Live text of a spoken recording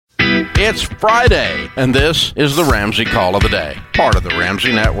It's Friday, and this is the Ramsey Call of the Day, part of the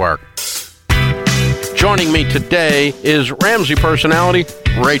Ramsey Network. Joining me today is Ramsey personality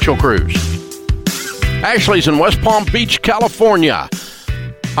Rachel Cruz. Ashley's in West Palm Beach, California.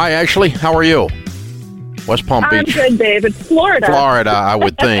 Hi, Ashley. How are you? West Palm Beach. I'm good, Dave. It's Florida. Florida, I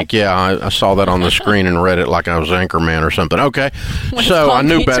would think. Yeah, I saw that on the screen and read it like I was Anchorman or something. Okay, so I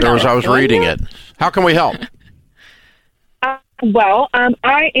knew better as I was reading it. How can we help?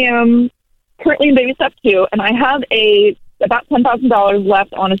 I am currently in baby step 2, and I have about $10,000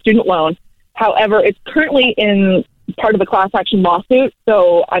 left on a student loan. However, it's currently in part of a class action lawsuit,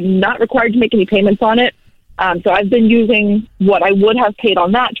 so I'm not required to make any payments on it. So I've been using what I would have paid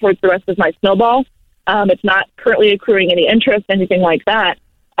on that towards the rest of my snowball. It's not currently accruing any interest, anything like that.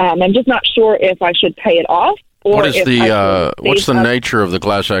 I'm just not sure if I should pay it off. Or what is what's the nature of the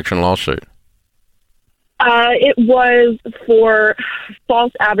class action lawsuit? It was for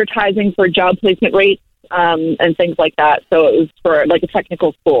false advertising for job placement rates and things like that. So it was for like a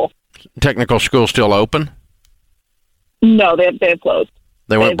technical school. Technical school still open? No, they have closed.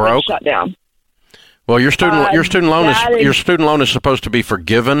 They went broke? Shut down. Well, your student loan is supposed to be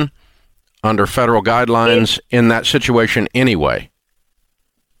forgiven under federal guidelines in that situation anyway.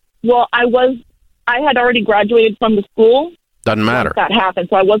 Well, I had already graduated from the school. Doesn't matter. That happened,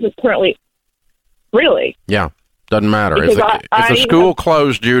 so I wasn't currently. Really? Yeah, doesn't matter. If the school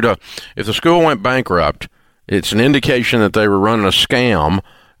closed if the school went bankrupt, it's an indication that they were running a scam,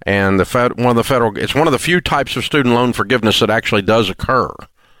 and it's one of the few types of student loan forgiveness that actually does occur.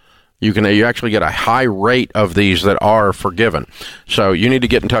 You actually get a high rate of these that are forgiven. So you need to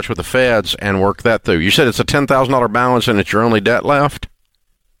get in touch with the feds and work that through. You said it's a $10,000 balance and it's your only debt left?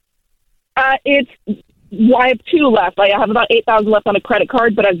 I have 2 left. I have about $8,000 left on a credit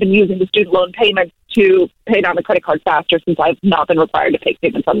card, but I've been using the student loan payments to pay down the credit card faster since I've not been required to take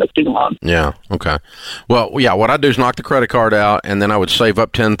payments on the student loan. Yeah, okay. Well, yeah, what I do is knock the credit card out, and then I would save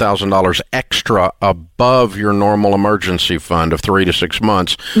up $10,000 extra above your normal emergency fund of 3 to 6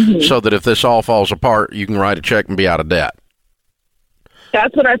 months, so that if this all falls apart, you can write a check and be out of debt.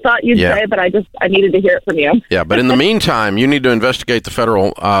 That's what I thought you'd say, but I needed to hear it from you. Yeah, but in the meantime, you need to investigate the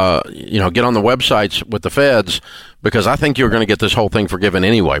federal, get on the websites with the feds, because I think you're going to get this whole thing forgiven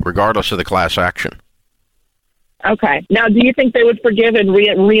anyway, regardless of the class action. Okay. Now, do you think they would forgive and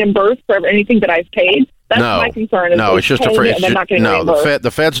reimburse for anything that I've paid? That's my concern. No, it's just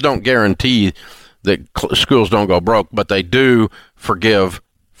the feds don't guarantee that schools don't go broke, but they do forgive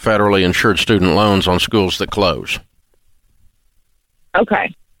federally insured student loans on schools that close.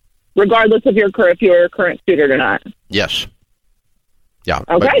 Okay. Regardless of if you're a current student or not. Yes. Yeah.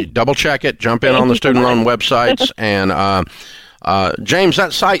 Okay. But double check it. Jump in on the student loan websites. And James,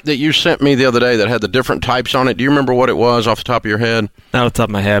 that site that you sent me the other day that had the different types on it, do you remember what it was off the top of your head? Not off the top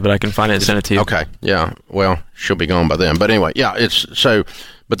of my head, but I can find it and send it to you. Okay. Yeah. Well, she'll be gone by then. But anyway, yeah,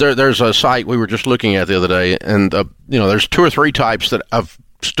 but there's a site we were just looking at the other day, and there's 2 or 3 types of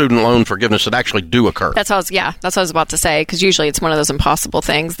student loan forgiveness that actually do occur. That's what I was about to say, because usually it's one of those impossible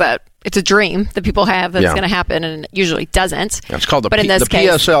things that it's a dream that people have that's going to happen, and it usually doesn't. It's called the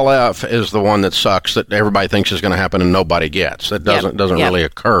PSLF is the one that sucks, that everybody thinks is going to happen and nobody gets. That doesn't really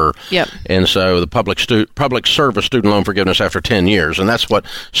occur. Yep. And so the public service student loan forgiveness after 10 years, and that's what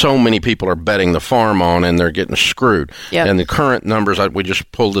so many people are betting the farm on, and they're getting screwed. Yep. And the current numbers, we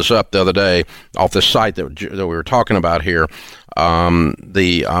just pulled this up the other day off this site that we were talking about here.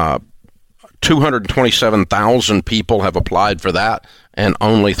 The 227,000 people have applied for that, and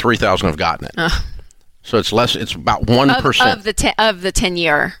only 3,000 have gotten it. So it's less. It's about 1% of the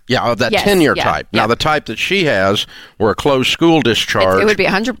 10-year. Yeah, of that 10-year type. Now, the type that she has, were a closed school discharge. It would be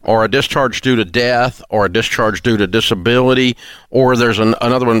 100, or a discharge due to death, or a discharge due to disability, or there's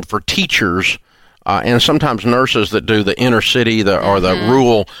another one for teachers. And sometimes nurses that do the inner city or the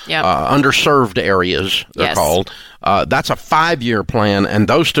rural, underserved areas, they're called. That's a 5-year plan, and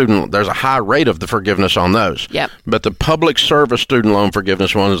there's a high rate of the forgiveness on those. Yep. But the public service student loan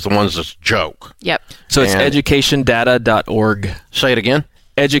forgiveness one is the ones that's joke. Yep. So it's educationdata.org. Say it again?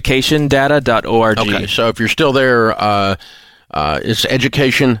 Educationdata.org. Okay, so if you're still there, it's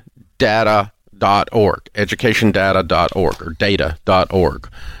educationdata.org, educationdata.org, or data.org.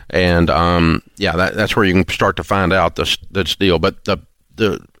 And that's where you can start to find out this deal. But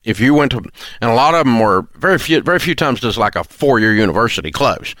if you went to, and a lot of them were very few times does like a 4-year university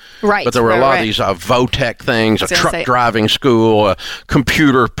close. Right. But there were a lot of these VOTEC things, a truck driving school, a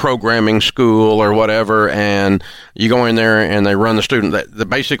computer programming school, or whatever. And you go in there and they run the student.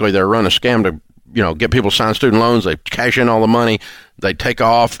 Basically, they run a scam to get people to sign student loans. They cash in all the money. They take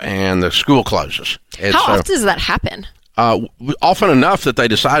off, and the school closes. How often does that happen? often enough that they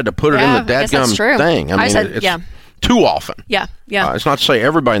decided to put it in the dadgum thing. I mean, it's too often. Yeah. It's not to say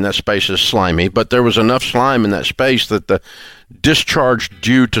everybody in that space is slimy, but there was enough slime in that space that the discharge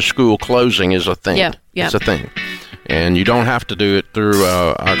due to school closing is a thing. Yeah. It's a thing. And you don't have to do it through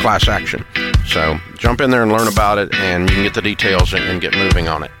a class action. So jump in there and learn about it, and you can get the details and get moving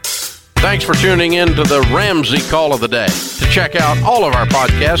on it. Thanks for tuning in to the Ramsey Call of the Day. To check out all of our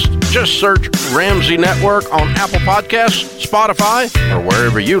podcasts, just search Ramsey Network on Apple Podcasts, Spotify, or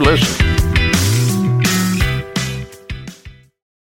wherever you listen.